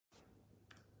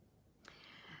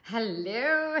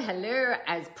Hello,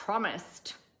 as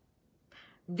promised.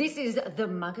 This is the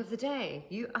mug of the day.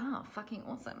 You are fucking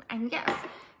awesome. And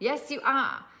yes, you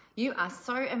are. You are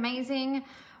so amazing.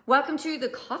 Welcome to the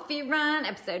Coffee Run,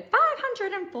 episode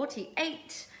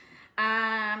 548.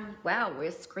 Wow,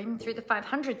 we're screaming through the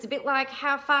 500s. A bit like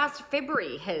how fast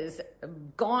February has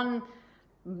gone,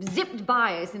 zipped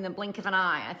by us in the blink of an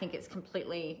eye. I think it's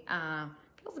completely,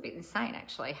 feels a bit insane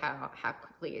actually, how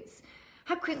quickly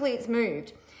it's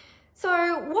moved.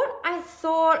 So what I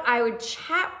thought I would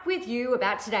chat with you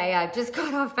about today, I just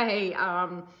got off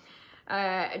a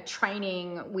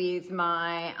training with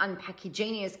my Unpack Your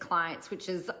Genius clients, which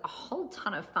is a whole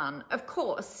ton of fun. Of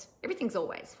course, everything's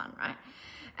always fun, right?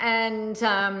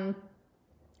 And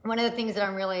one of the things that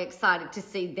I'm really excited to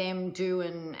see them do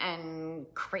and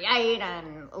create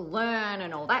and learn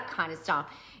and all that kind of stuff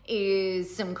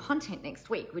is some content next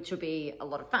week, which will be a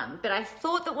lot of fun. But I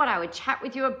thought that what I would chat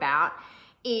with you about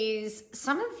is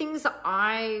some of the things that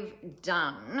I've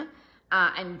done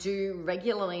and do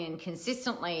regularly and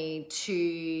consistently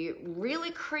to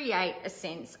really create a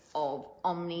sense of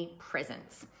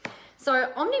omnipresence.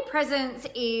 So omnipresence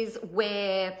is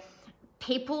where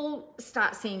people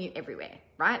start seeing you everywhere,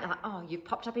 right? They're like, oh, you've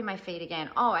popped up in my feed again.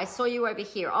 Oh, I saw you over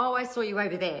here. Oh, I saw you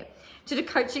over there. Did a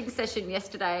coaching session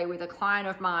yesterday with a client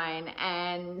of mine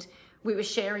and we were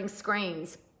sharing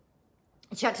screens.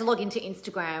 She had to log into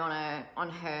Instagram on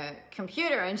her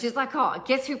computer and she's like, oh,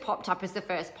 guess who popped up as the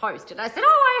first post? And I said,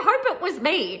 oh, I hope it was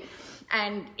me.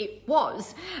 And it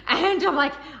was. And I'm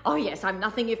like, oh yes, I'm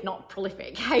nothing if not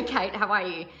prolific. Hey Kate, how are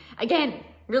you? Again,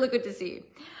 really good to see you.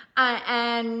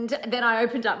 And then I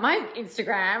opened up my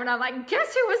Instagram and I'm like,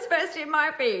 guess who was first in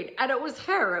my feed? And it was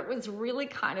her. It was really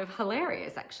kind of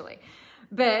hilarious actually.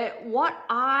 But what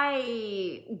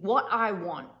I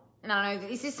want, and I know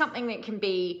this is something that can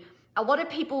be, a lot of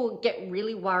people get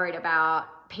really worried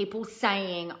about people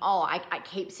saying, oh, I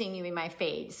keep seeing you in my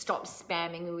feed. Stop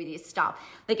spamming me with your stuff.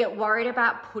 They get worried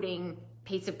about putting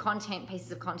pieces of content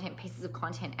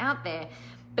out there.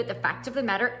 But the fact of the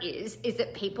matter is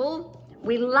that people,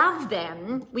 we love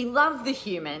them. We love the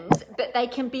humans, but they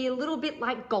can be a little bit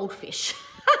like goldfish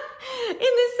in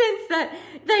the sense that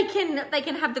they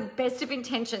can have the best of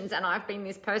intentions. And I've been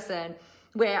this person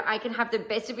where I can have the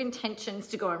best of intentions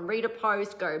to go and read a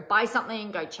post, go buy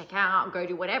something, go check out, go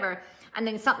do whatever. And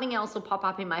then something else will pop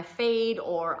up in my feed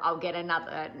or I'll get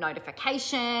another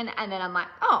notification. And then I'm like,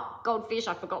 oh, goldfish,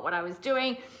 I forgot what I was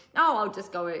doing. Oh, I'll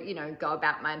just go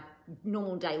about my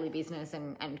normal daily business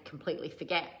and completely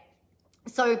forget.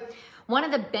 So one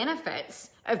of the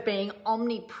benefits of being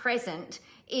omnipresent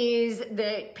is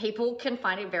that people can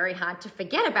find it very hard to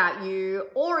forget about you,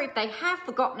 or if they have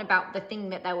forgotten about the thing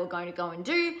that they were going to go and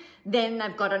do, then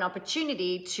they've got an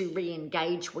opportunity to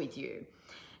re-engage with you.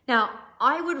 Now,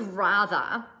 I would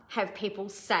rather have people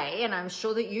say, and I'm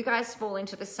sure that you guys fall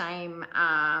into the same,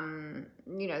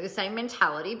 the same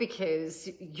mentality because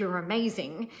you're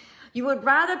amazing. You would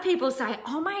rather people say,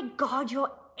 oh my God,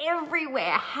 you're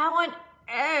everywhere. How on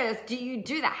earth do you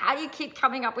do that? How do you keep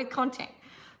coming up with content?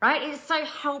 Right? It's so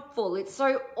helpful. It's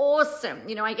so awesome.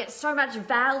 I get so much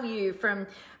value from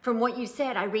what you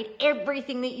said. I read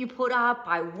everything that you put up.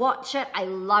 I watch it. I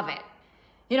love it.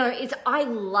 I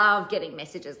love getting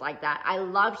messages like that. I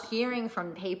love hearing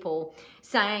from people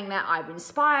saying that I've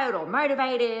inspired or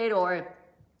motivated or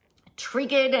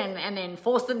triggered and then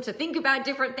force them to think about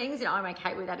different things. I'm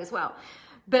okay with that as well.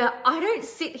 But I don't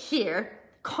sit here,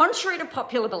 contrary to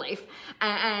popular belief,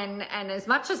 and as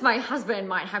much as my husband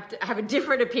might have a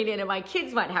different opinion and my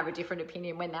kids might have a different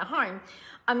opinion when they're home,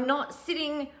 I'm not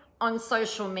sitting on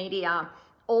social media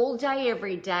all day,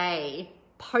 every day,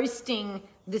 posting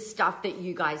the stuff that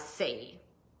you guys see,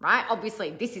 right? Obviously,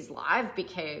 this is live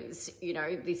because,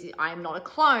 I am not a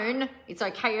clone. It's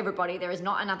okay, everybody. There is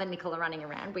not another Nicola running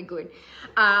around. We're good.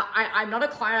 I'm not a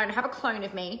clone. I don't have a clone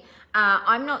of me.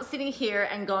 I'm not sitting here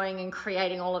and going and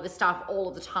creating all of the stuff all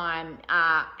of the time,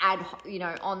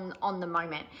 on the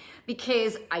moment,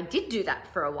 because I did do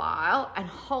that for a while and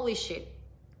holy shit,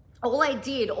 all I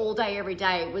did all day, every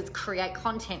day was create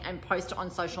content and post it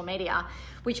on social media,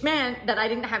 which meant that I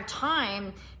didn't have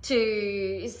time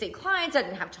to see clients. I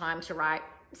didn't have time to write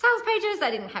sales pages. I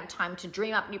didn't have time to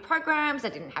dream up new programs. I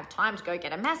didn't have time to go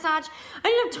get a massage. I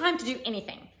didn't have time to do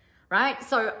anything, right?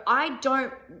 So I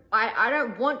don't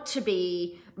want to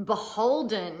be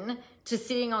beholden to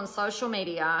sitting on social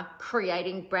media,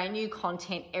 creating brand new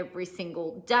content every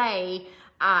single day,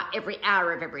 every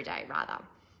hour of every day rather.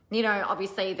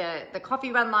 Obviously the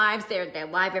Coffee Run lives, they're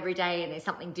live every day and there's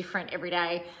something different every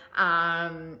day.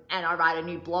 And I write a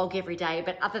new blog every day.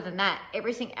 But other than that,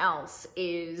 everything else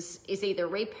is either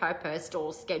repurposed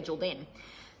or scheduled in.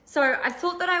 So I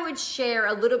thought that I would share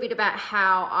a little bit about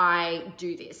how I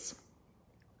do this,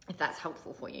 if that's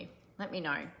helpful for you. Let me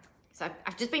know. So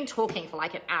I've just been talking for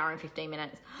like an hour and 15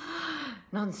 minutes,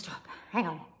 non-stop. Hang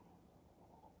on.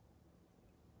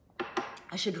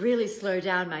 I should really slow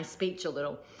down my speech a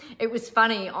little. It was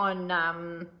funny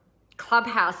on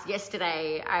Clubhouse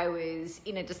yesterday. I was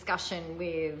in a discussion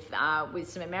with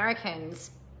some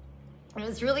Americans. It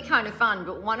was really kind of fun,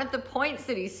 but one of the points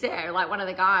that he said, like one of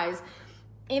the guys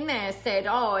in there said,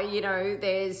 oh, you know,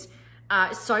 there's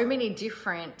so many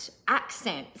different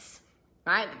accents,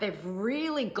 right? They've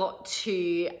really got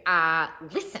to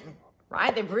listen,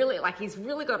 right? They've really, like, he's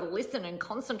really got to listen and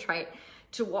concentrate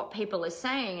to what people are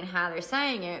saying and how they're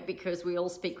saying it, because we all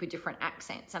speak with different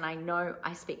accents. And I know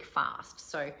I speak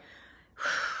fast. So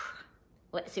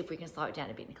let's see if we can slow it down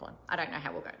a bit, Nicola. I don't know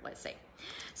how we'll go. Let's see.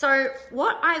 So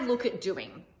what I look at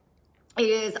doing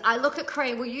is I look at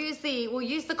create, we'll use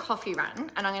the coffee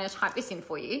run, and I'm going to type this in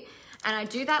for you. And I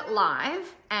do that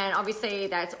live, and obviously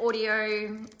that's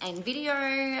audio and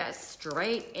video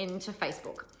straight into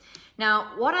Facebook.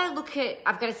 Now, what I look at,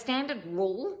 I've got a standard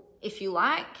rule, if you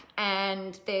like,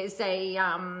 and there's a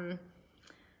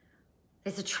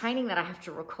training that I have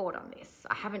to record on this.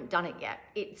 I haven't done it yet.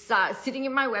 It's sitting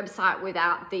in my website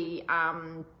without the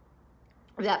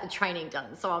training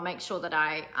done. So I'll make sure that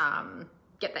I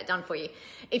get that done for you.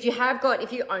 If you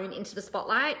own Into the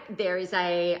Spotlight, there is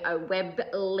a web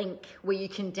link where you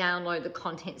can download the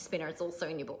content spinner. It's also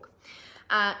in your book.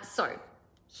 So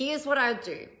here's what I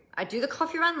do. I do the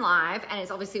coffee run live, and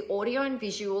it's obviously audio and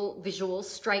visual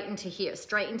straight into here,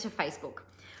 straight into Facebook.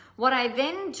 What I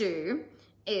then do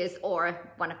is, or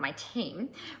one of my team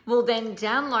will then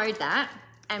download that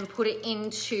and put it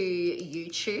into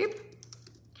YouTube.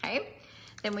 Okay.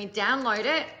 Then we download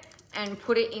it and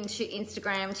put it into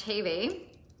Instagram TV.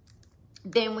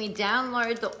 Then we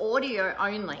download the audio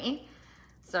only.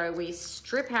 So we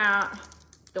strip out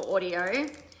the audio,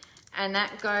 and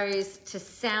that goes to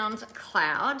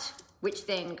SoundCloud, which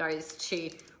then goes to,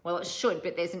 well, it should,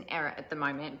 but there's an error at the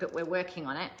moment, but we're working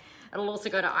on it. It'll also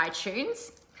go to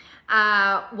iTunes.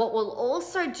 What we'll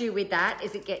also do with that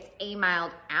is it gets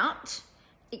emailed out.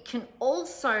 It can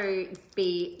also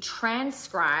be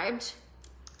transcribed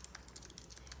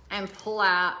and pull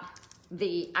out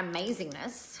the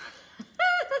amazingness.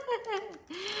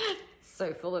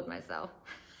 So full of myself.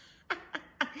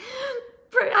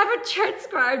 I have it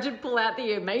transcribed and pull out the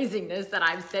amazingness that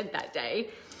I've said that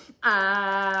day.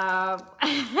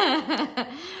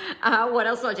 What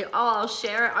else do I do? Oh, I'll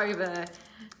share it over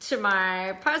to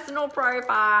my personal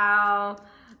profile.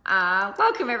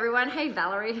 Welcome everyone. Hey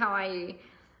Valerie, how are you?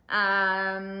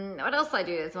 What else do I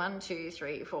do? There's 1, 2,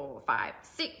 3, 4, 5,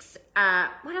 6.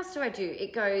 What else do I do?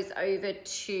 It goes over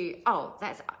to, oh,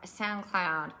 that's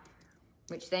SoundCloud,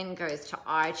 which then goes to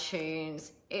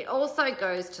iTunes. It also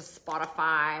goes to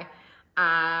Spotify.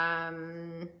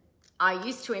 I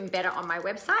used to embed it on my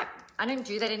website. I don't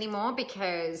do that anymore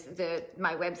because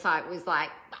my website was like,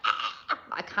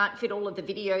 I can't fit all of the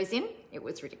videos in. It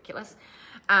was ridiculous.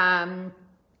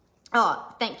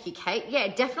 Oh, thank you, Kate. Yeah,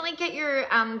 definitely get your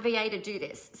VA to do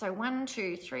this. So 1,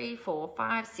 2, 3, 4,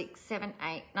 5, 6, 7,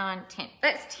 8, 9, 10.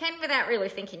 That's 10 without really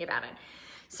thinking about it.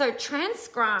 So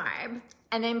transcribe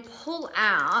and then pull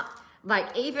out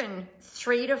like even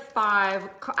 3 to 5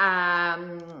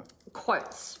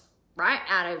 quotes, right?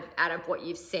 Out of what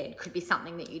you've said. Could be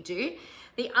something that you do.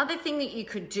 The other thing that you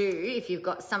could do, if you've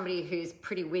got somebody who's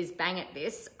pretty whiz bang at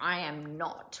this, I am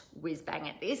not whiz bang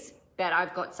at this, but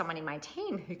I've got someone in my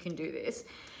team who can do this,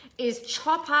 is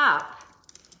chop up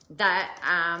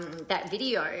that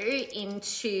video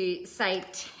into say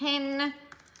 10,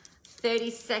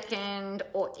 30-second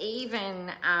or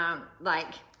even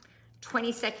like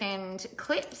 20-second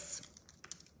clips.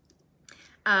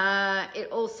 It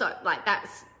also, like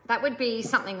that would be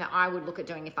something that I would look at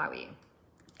doing if I were you.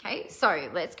 Okay, so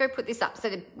let's go put this up. So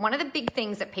one of the big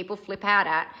things that people flip out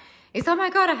at is, oh my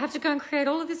God, I have to go and create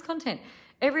all of this content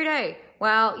every day.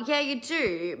 Well, yeah, you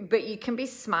do, but you can be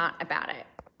smart about it,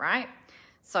 right?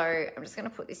 So I'm just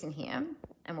gonna put this in here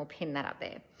and we'll pin that up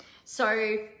there.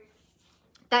 So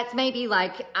that's maybe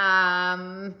like, I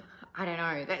don't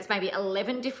know, that's maybe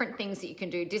 11 different things that you can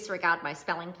do. Disregard my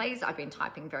spelling, please. I've been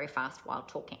typing very fast while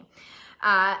talking.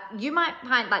 You might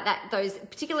find like that, those,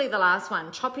 particularly the last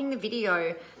one, chopping the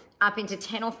video up into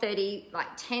 10 or 30, like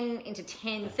 10 into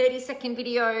 10, 30-second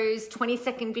videos,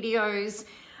 20-second videos.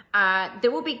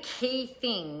 There will be key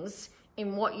things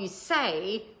in what you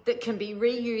say that can be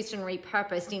reused and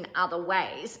repurposed in other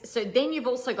ways. So then you've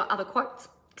also got other quotes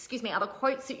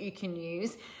that you can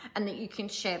use and that you can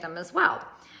share them as well.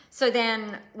 So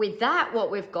then with that,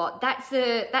 what we've got, that's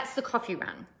the coffee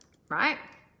run. right?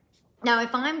 Now,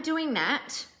 if I'm doing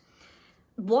that,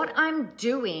 what I'm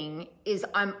doing is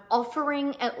I'm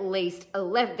offering at least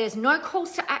 11, there's no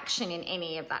calls to action in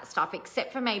any of that stuff,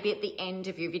 except for maybe at the end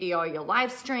of your video, your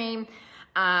live stream,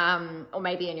 or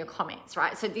maybe in your comments,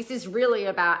 right? So this is really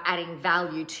about adding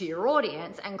value to your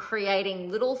audience and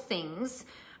creating little things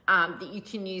that you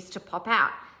can use to pop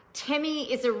out.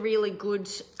 Temi is a really good,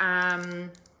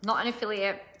 not an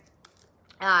affiliate,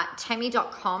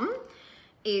 Temi.com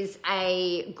is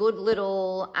a good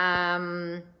little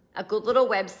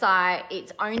website.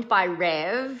 It's owned by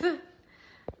Rev,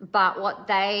 but what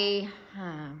they,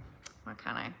 why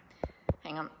can't I?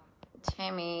 Hang on,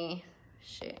 Temi,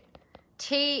 shit.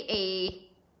 T-E,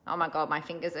 oh my God, my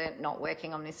fingers are not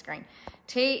working on this screen.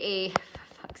 T-E,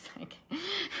 for fuck's sake.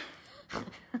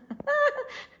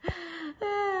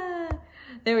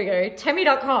 There we go,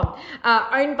 Temi.com,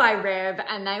 owned by Rev,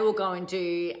 and they will go and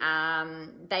do,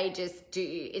 they just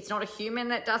do, it's not a human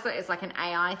that does it, it's like an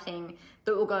AI thing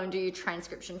that will go and do your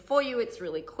transcription for you. It's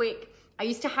really quick. I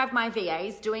used to have my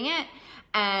VAs doing it,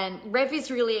 and Rev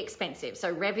is really expensive.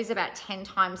 So Rev is about 10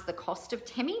 times the cost of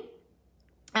Temi.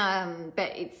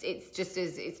 But it's just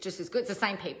as good. It's the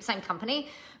same company,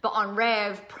 but on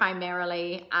Rev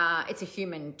primarily, it's a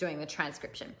human doing the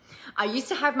transcription. I used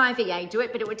to have my VA do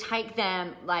it, but it would take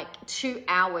them like 2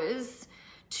 hours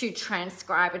to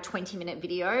transcribe a 20-minute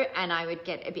video, and I would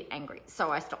get a bit angry.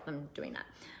 So I stopped them doing that.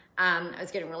 I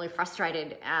was getting really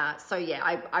frustrated. So yeah,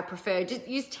 I prefer just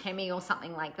use Temi or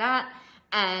something like that.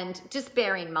 And just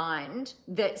bear in mind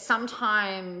that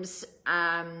sometimes,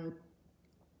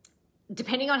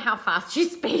 depending on how fast you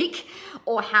speak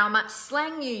or how much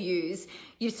slang you use,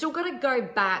 you've still got to go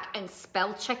back and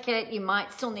spell check it. You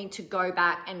might still need to go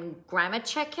back and grammar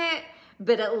check it,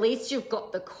 but at least you've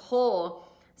got the core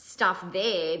stuff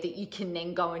there that you can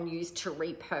then go and use to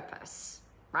repurpose,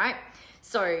 right?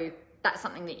 So that's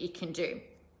something that you can do.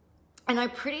 And I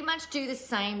pretty much do the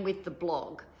same with the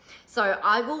blog. So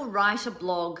I will write a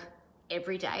blog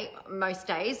every day, most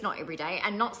days, not every day,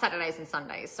 and not Saturdays and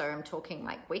Sundays. So I'm talking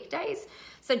like weekdays.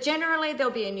 So generally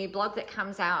there'll be a new blog that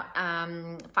comes out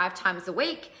 5 times a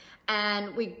week,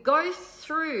 and we go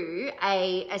through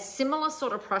a similar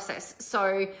sort of process.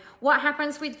 So what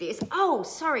happens with this? Oh,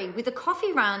 sorry, with the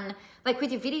coffee run, like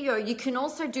with your video, you can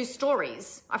also do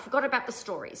stories. I forgot about the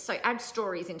stories. So add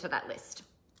stories into that list.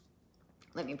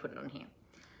 Let me put it on here.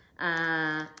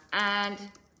 Add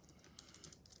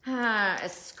a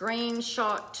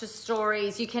screenshot to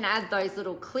stories. You can add those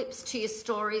little clips to your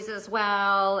stories as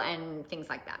well and things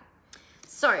like that.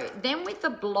 So then with the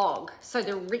blog, so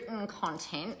the written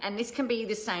content, and this can be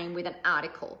the same with an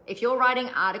article. If you're writing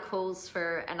articles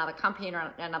for another company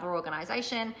or another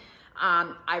organization,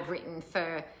 I've written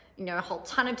for, you know, a whole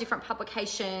ton of different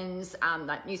publications,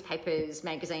 like newspapers,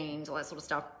 magazines, all that sort of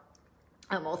stuff,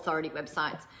 authority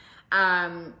websites.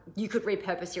 You could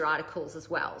repurpose your articles as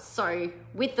well. So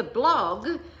with the blog,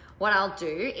 what I'll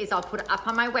do is I'll put it up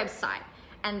on my website,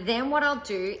 and then what I'll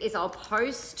do is I'll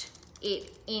post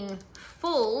it in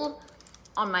full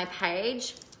on my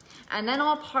page, and then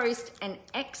I'll post an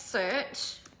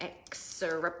excerpt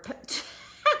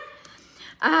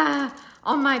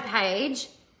on my page,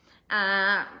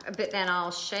 but then I'll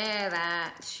share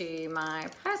that to my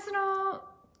personal.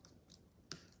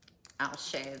 I'll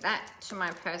share that to my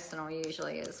personal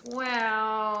usually as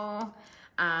well.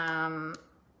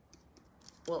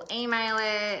 We'll email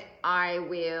it. I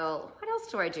will, what else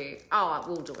do I do? Oh,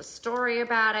 we'll do a story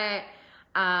about it.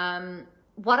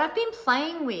 What I've been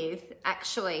playing with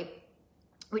actually,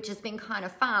 which has been kind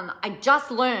of fun, I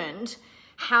just learned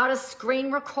how to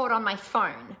screen record on my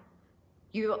phone.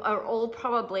 You are all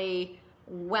probably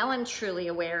well and truly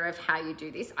aware of how you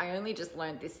do this. I only just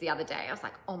learned this the other day. I was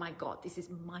like, oh my God, this is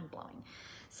mind-blowing.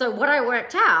 So what I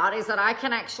worked out is that I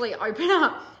can actually open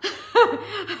up,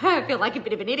 I feel like a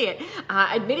bit of an idiot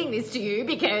admitting this to you,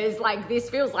 because like this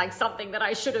feels like something that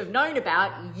I should have known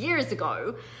about years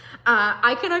ago.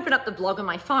 I can open up the blog on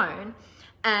my phone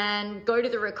and go to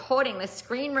the recording, the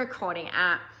screen recording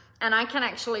app, and I can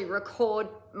actually record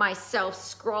myself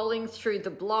scrolling through the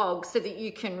blog so that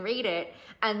you can read it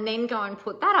and then go and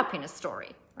put that up in a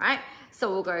story, right? So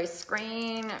we'll go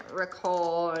screen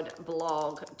record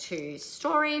blog to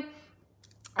story.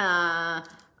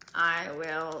 I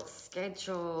will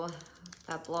schedule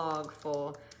the blog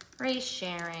for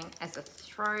resharing as a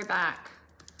throwback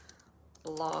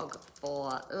blog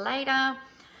for later.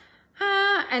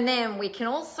 And then we can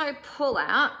also pull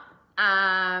out,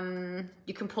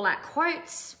 you can pull out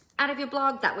quotes out of your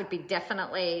blog. That would be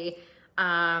definitely,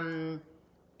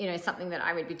 you know, something that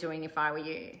I would be doing if I were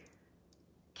you.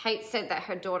 Kate said that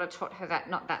her daughter taught her that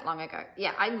not that long ago.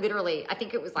 Yeah, I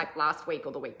think it was like last week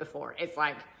or the week before. It's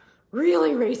like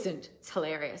really recent. It's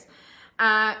hilarious.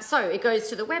 So it goes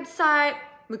to the website.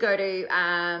 We go to,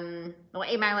 or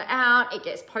email it out. It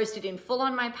gets posted in full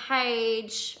on my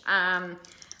page.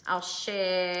 I'll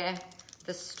share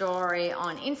the story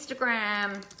on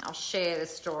Instagram. I'll share the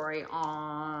story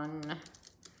on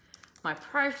my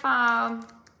profile.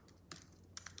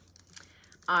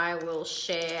 I will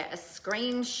share a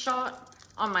screenshot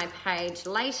on my page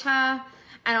later.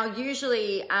 And I'll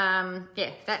usually,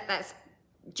 that's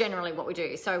generally what we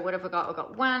do. So what have we got? We've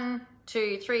got 1,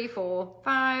 2, 3, 4,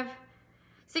 5,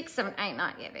 6, 7, 8,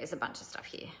 9. Yeah, there's a bunch of stuff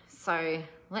here. So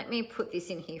let me put this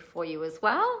in here for you as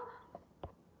well.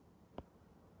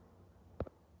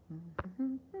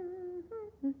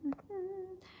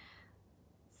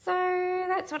 So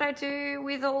that's what I do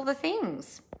with all the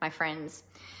things, my friends.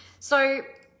 So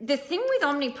the thing with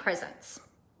omnipresence,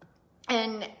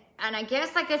 and I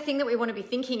guess like the thing that we want to be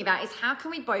thinking about is how can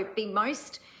we both be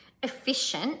most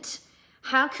efficient?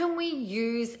 How can we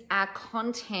use our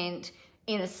content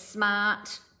in a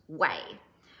smart way?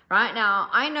 Right now,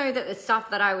 I know that the stuff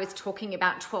that I was talking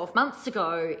about 12 months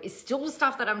ago is still the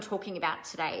stuff that I'm talking about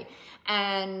today.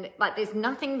 And like, there's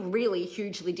nothing really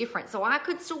hugely different. So I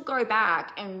could still go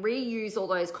back and reuse all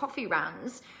those coffee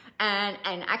runs. And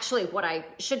actually what I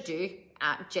should do,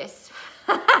 Jess,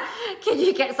 can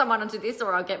you get someone onto this,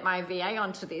 or I'll get my VA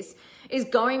onto this, is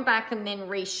going back and then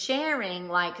resharing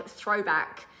like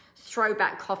throwback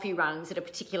coffee runs that are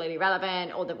particularly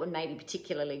relevant, or that were maybe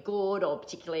particularly good or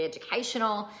particularly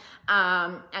educational,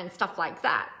 and stuff like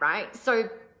that, right? So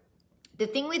the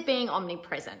thing with being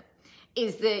omnipresent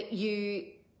is that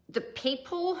the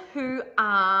people who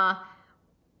are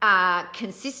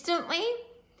consistently,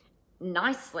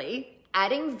 nicely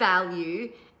adding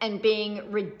value and being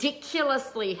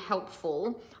ridiculously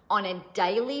helpful on a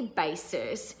daily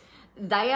basis, they